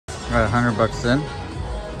Got 100 bucks in.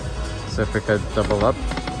 See if we could double up.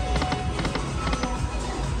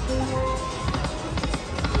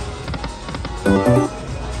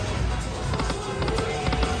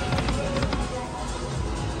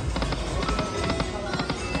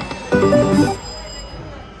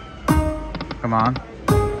 Come on.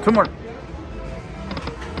 2 more.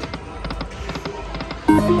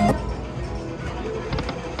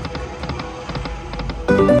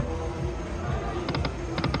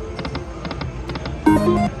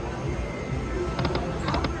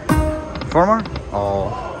 Four more? Oh.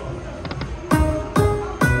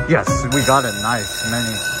 Yes, we got it. Nice.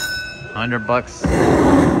 Many. 100 bucks.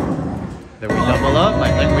 Did we double up? I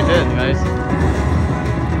think we did, guys.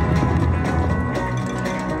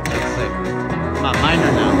 Let's see. Come on,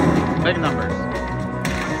 minor now. Big numbers.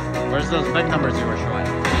 Where's those big numbers you were showing?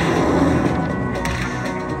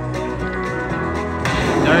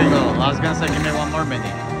 There you go. I was gonna say, give me one more mini.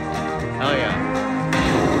 Hell yeah.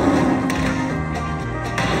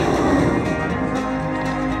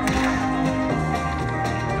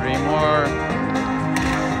 More.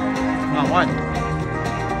 Come on, one.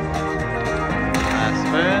 Last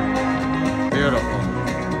spin. Beautiful.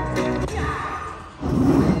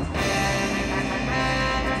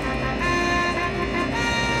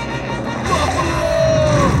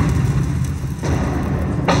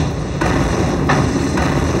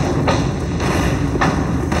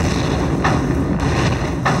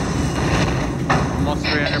 Almost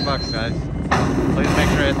 300 bucks, guys. Please make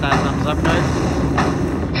sure you hit that thumbs up, guys.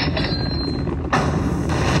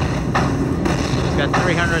 Got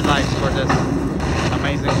 300 likes for this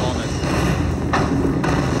amazing bonus.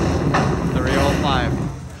 305.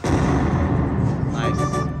 Nice.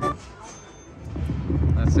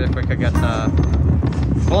 Let's see if we could get the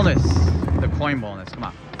bonus, the coin bonus. Come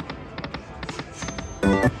on.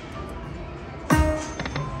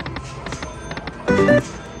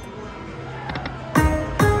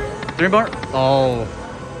 Three more. Oh.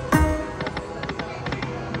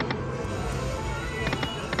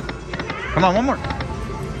 Come on, one more.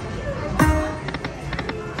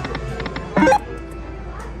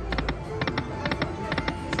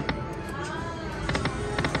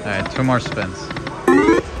 Alright, 2 more spins.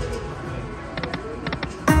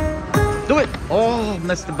 Do it! Oh,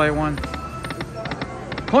 missed it by 1.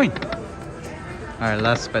 Coin! Alright,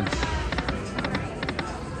 last spin.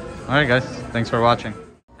 Alright guys, thanks for watching.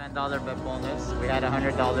 $10 bet bonus. We had $100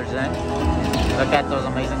 in. Look at those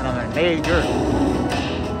amazing numbers. Major!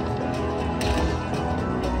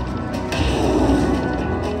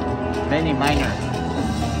 Mini minor.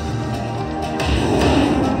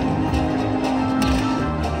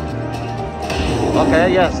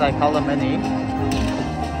 Okay, yes, I call them mini.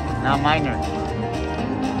 Now minor.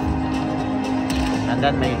 And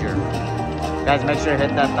then major. Guys, make sure to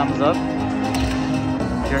hit that thumbs up.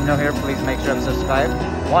 If you're new here, please make sure to subscribe.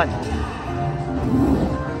 1.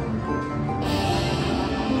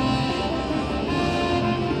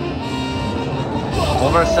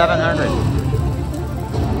 Over 700.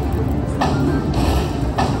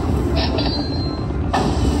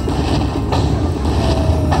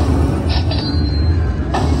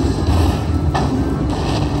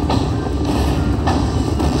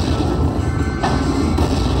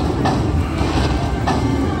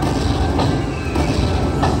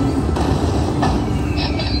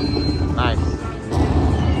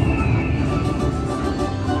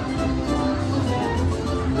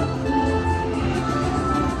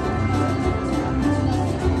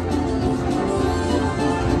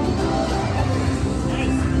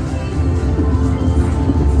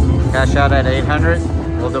 Cash out at 800.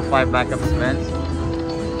 We'll do 5 backup spins.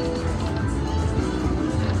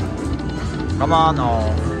 Come on,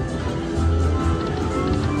 oh.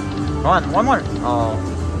 Come on, one more. Oh.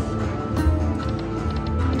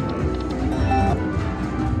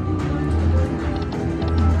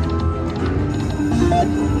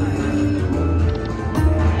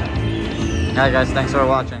 Alright guys, thanks for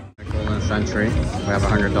watching. Golden Century. We have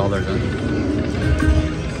 $100 in.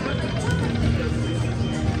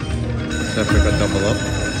 See if we could double up.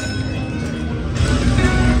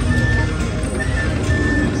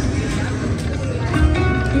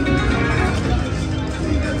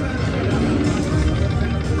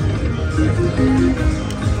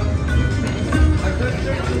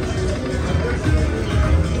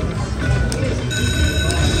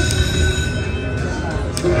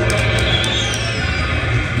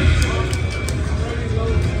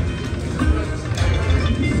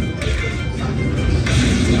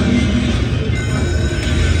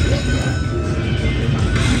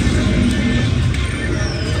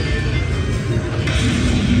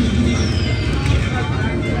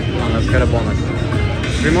 Get a bonus.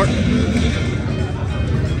 3 more.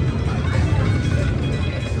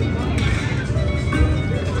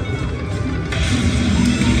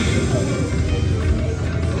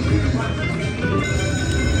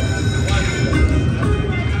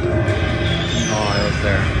 Oh, it was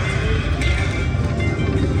there.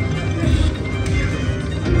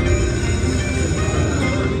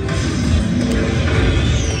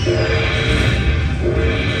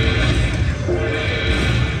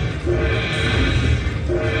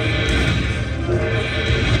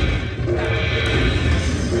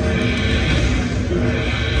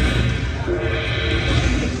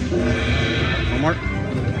 More.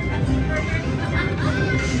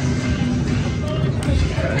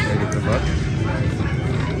 Okay, take it to buck.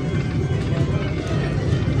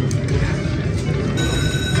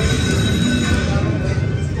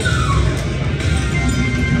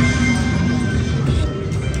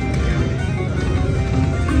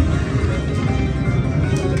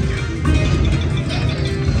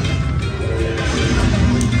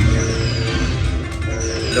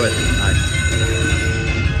 Do it. Nice.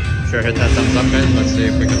 Sure, hit that thumbs up, guys. Let's see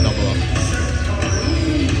if we can double up.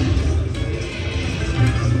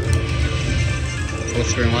 Full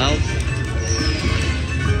screen wild.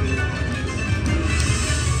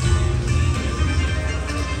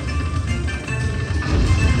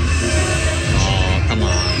 Oh, come on.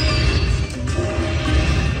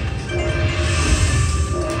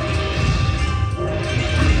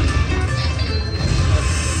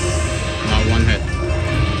 Not one hit.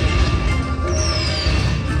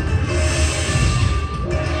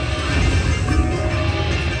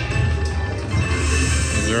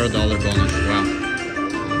 $0 bonus. Wow.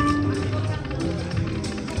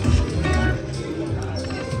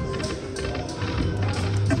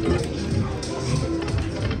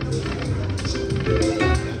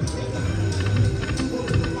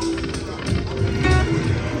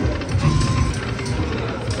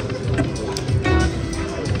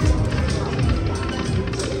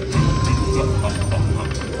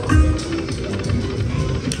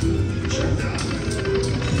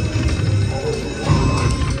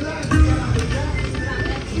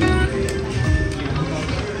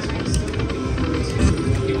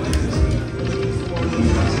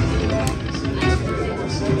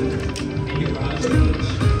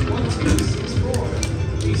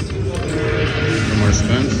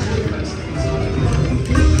 Spins.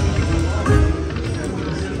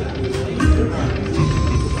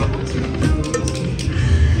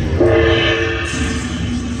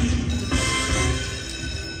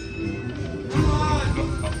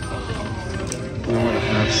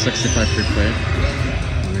 I have 65 free play.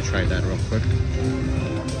 Let me try that real quick.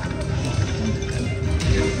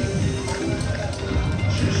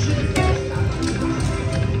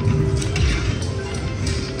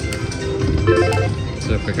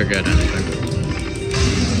 See if we could get anything.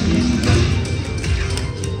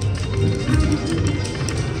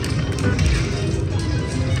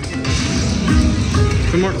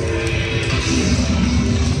 Two more.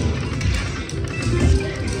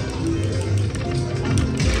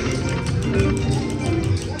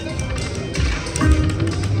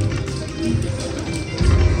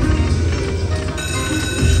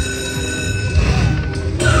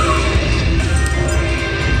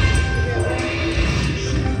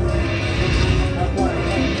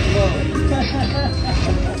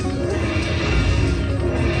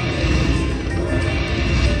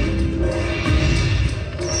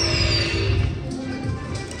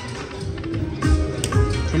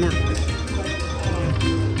 Two more.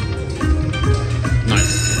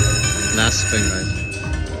 Nice. Last spin, guys.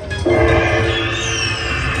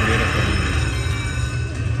 Beautiful.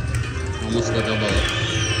 Almost the double up.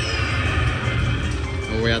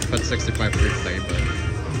 Well, we had put 65 free play, but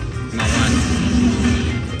not one.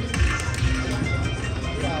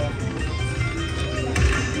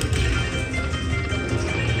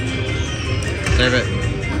 Save it.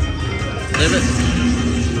 Save it.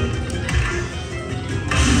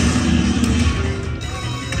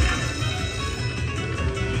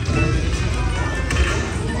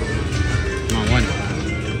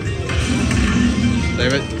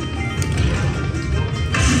 Save it.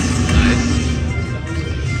 Nice.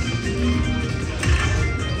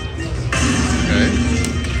 Okay.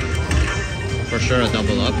 For sure a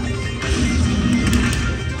double up.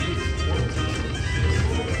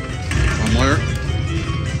 One more.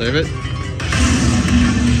 Save it.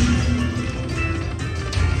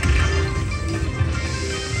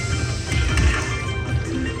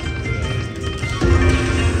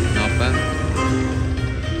 Not bad.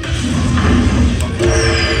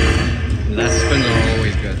 Last spins are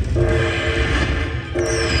always good.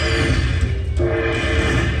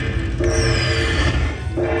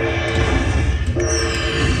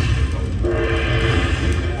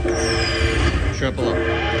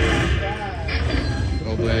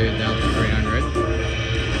 way down to 300.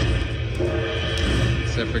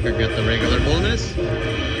 See if we could get the regular bonus.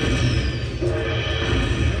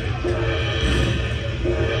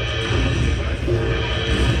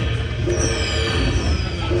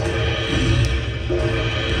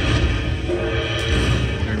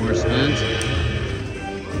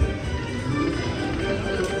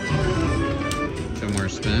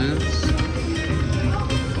 Spins.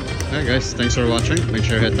 Alright guys, thanks for watching. Make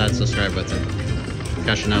sure to hit that subscribe button.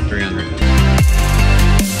 Cashing out 300.